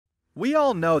We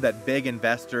all know that big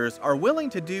investors are willing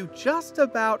to do just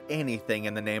about anything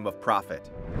in the name of profit.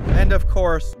 And of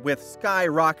course, with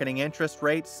skyrocketing interest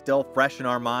rates still fresh in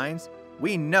our minds,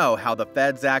 we know how the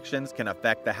Fed's actions can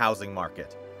affect the housing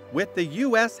market. With the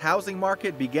US housing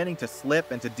market beginning to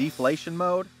slip into deflation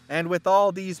mode, and with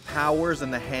all these powers in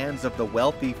the hands of the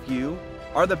wealthy few,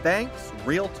 are the banks,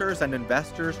 realtors, and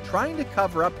investors trying to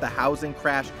cover up the housing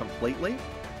crash completely?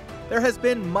 There has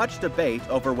been much debate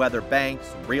over whether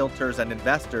banks, realtors, and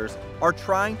investors are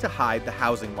trying to hide the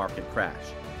housing market crash.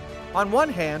 On one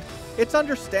hand, it's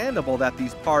understandable that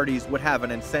these parties would have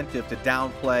an incentive to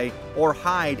downplay or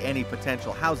hide any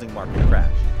potential housing market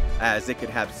crash, as it could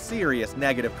have serious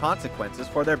negative consequences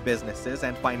for their businesses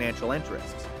and financial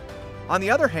interests. On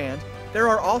the other hand, there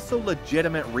are also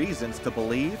legitimate reasons to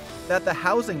believe that the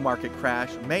housing market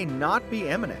crash may not be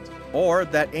imminent, or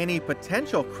that any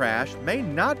potential crash may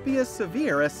not be as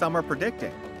severe as some are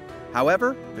predicting.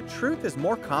 However, the truth is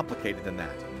more complicated than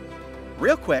that.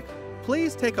 Real quick,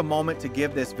 please take a moment to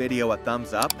give this video a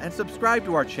thumbs up and subscribe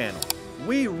to our channel.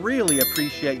 We really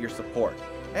appreciate your support,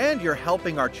 and you're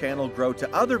helping our channel grow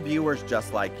to other viewers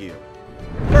just like you.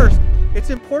 First, it's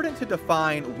important to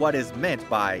define what is meant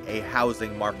by a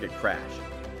housing market crash.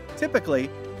 Typically,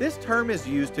 this term is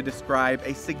used to describe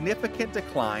a significant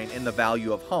decline in the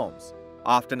value of homes,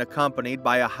 often accompanied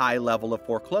by a high level of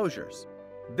foreclosures.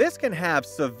 This can have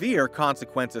severe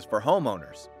consequences for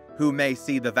homeowners, who may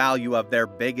see the value of their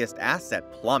biggest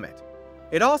asset plummet.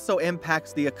 It also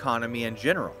impacts the economy in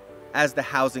general, as the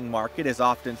housing market is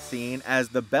often seen as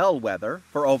the bellwether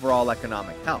for overall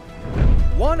economic health.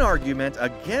 One argument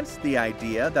against the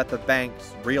idea that the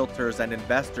banks, realtors, and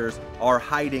investors are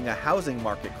hiding a housing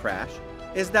market crash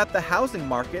is that the housing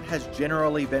market has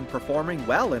generally been performing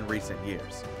well in recent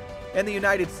years. In the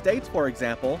United States, for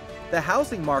example, the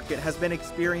housing market has been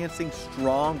experiencing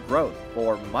strong growth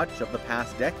for much of the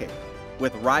past decade,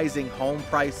 with rising home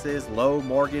prices, low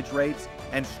mortgage rates,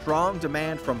 and strong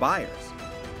demand from buyers.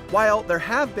 While there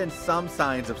have been some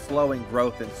signs of slowing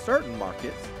growth in certain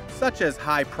markets, such as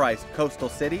high-priced coastal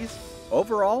cities,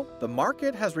 overall, the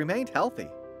market has remained healthy.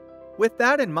 With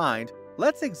that in mind,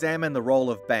 let's examine the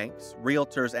role of banks,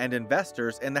 realtors, and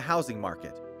investors in the housing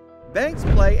market. Banks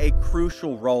play a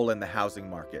crucial role in the housing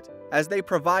market, as they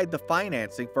provide the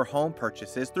financing for home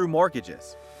purchases through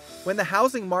mortgages. When the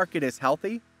housing market is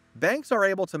healthy, banks are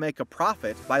able to make a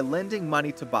profit by lending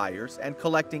money to buyers and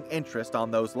collecting interest on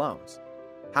those loans.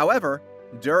 However,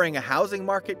 during a housing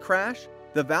market crash,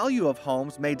 the value of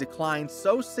homes may decline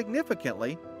so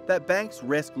significantly that banks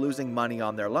risk losing money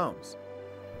on their loans.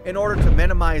 In order to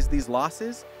minimize these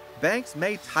losses, banks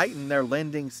may tighten their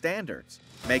lending standards,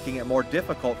 making it more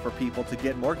difficult for people to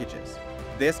get mortgages.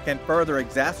 This can further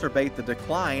exacerbate the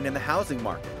decline in the housing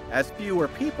market, as fewer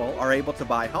people are able to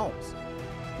buy homes.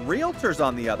 Realtors,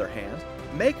 on the other hand,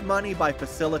 make money by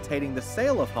facilitating the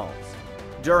sale of homes.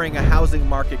 During a housing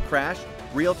market crash,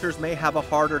 realtors may have a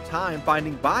harder time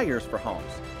finding buyers for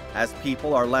homes, as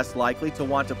people are less likely to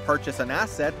want to purchase an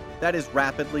asset that is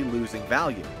rapidly losing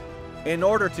value. In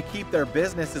order to keep their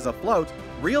businesses afloat,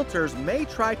 realtors may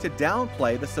try to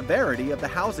downplay the severity of the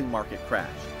housing market crash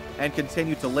and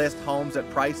continue to list homes at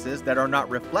prices that are not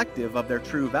reflective of their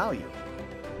true value.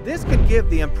 This can give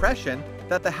the impression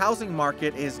that the housing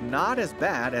market is not as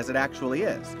bad as it actually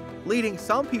is, leading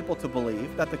some people to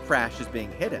believe that the crash is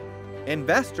being hidden.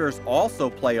 Investors also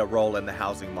play a role in the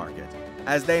housing market,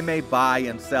 as they may buy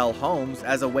and sell homes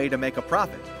as a way to make a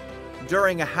profit.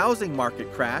 During a housing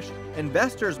market crash,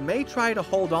 investors may try to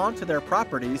hold on to their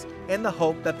properties in the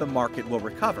hope that the market will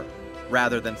recover,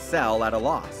 rather than sell at a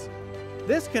loss.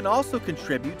 This can also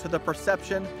contribute to the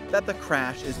perception that the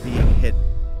crash is being hidden,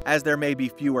 as there may be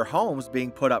fewer homes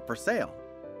being put up for sale.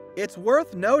 It's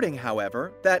worth noting,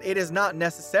 however, that it is not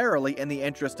necessarily in the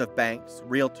interest of banks,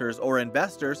 realtors, or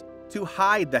investors to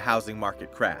hide the housing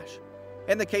market crash.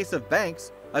 In the case of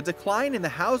banks, a decline in the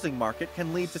housing market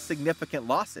can lead to significant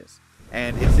losses,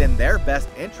 and it's in their best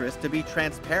interest to be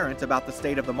transparent about the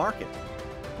state of the market.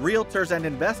 Realtors and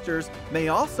investors may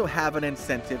also have an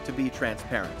incentive to be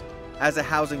transparent, as a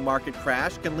housing market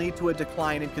crash can lead to a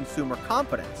decline in consumer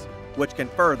confidence, which can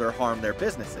further harm their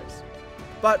businesses.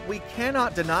 But we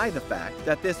cannot deny the fact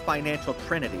that this financial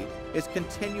trinity is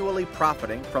continually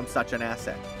profiting from such an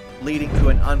asset, leading to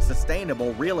an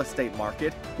unsustainable real estate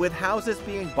market with houses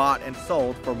being bought and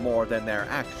sold for more than their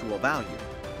actual value.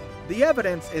 The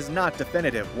evidence is not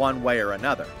definitive one way or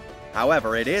another.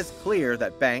 However, it is clear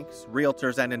that banks,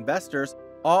 realtors, and investors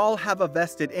all have a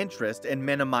vested interest in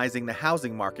minimizing the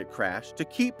housing market crash to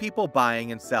keep people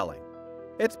buying and selling.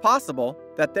 It's possible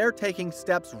that they're taking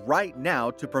steps right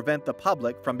now to prevent the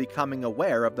public from becoming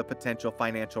aware of the potential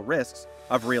financial risks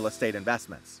of real estate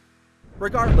investments.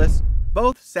 Regardless,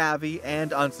 both savvy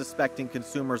and unsuspecting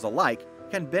consumers alike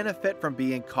can benefit from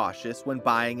being cautious when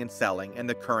buying and selling in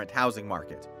the current housing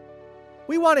market.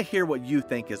 We want to hear what you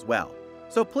think as well,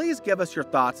 so please give us your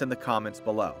thoughts in the comments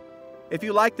below. If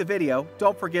you liked the video,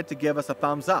 don't forget to give us a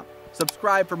thumbs up,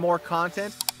 subscribe for more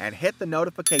content, and hit the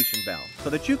notification bell so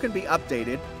that you can be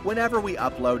updated whenever we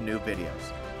upload new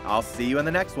videos. I'll see you in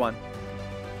the next one.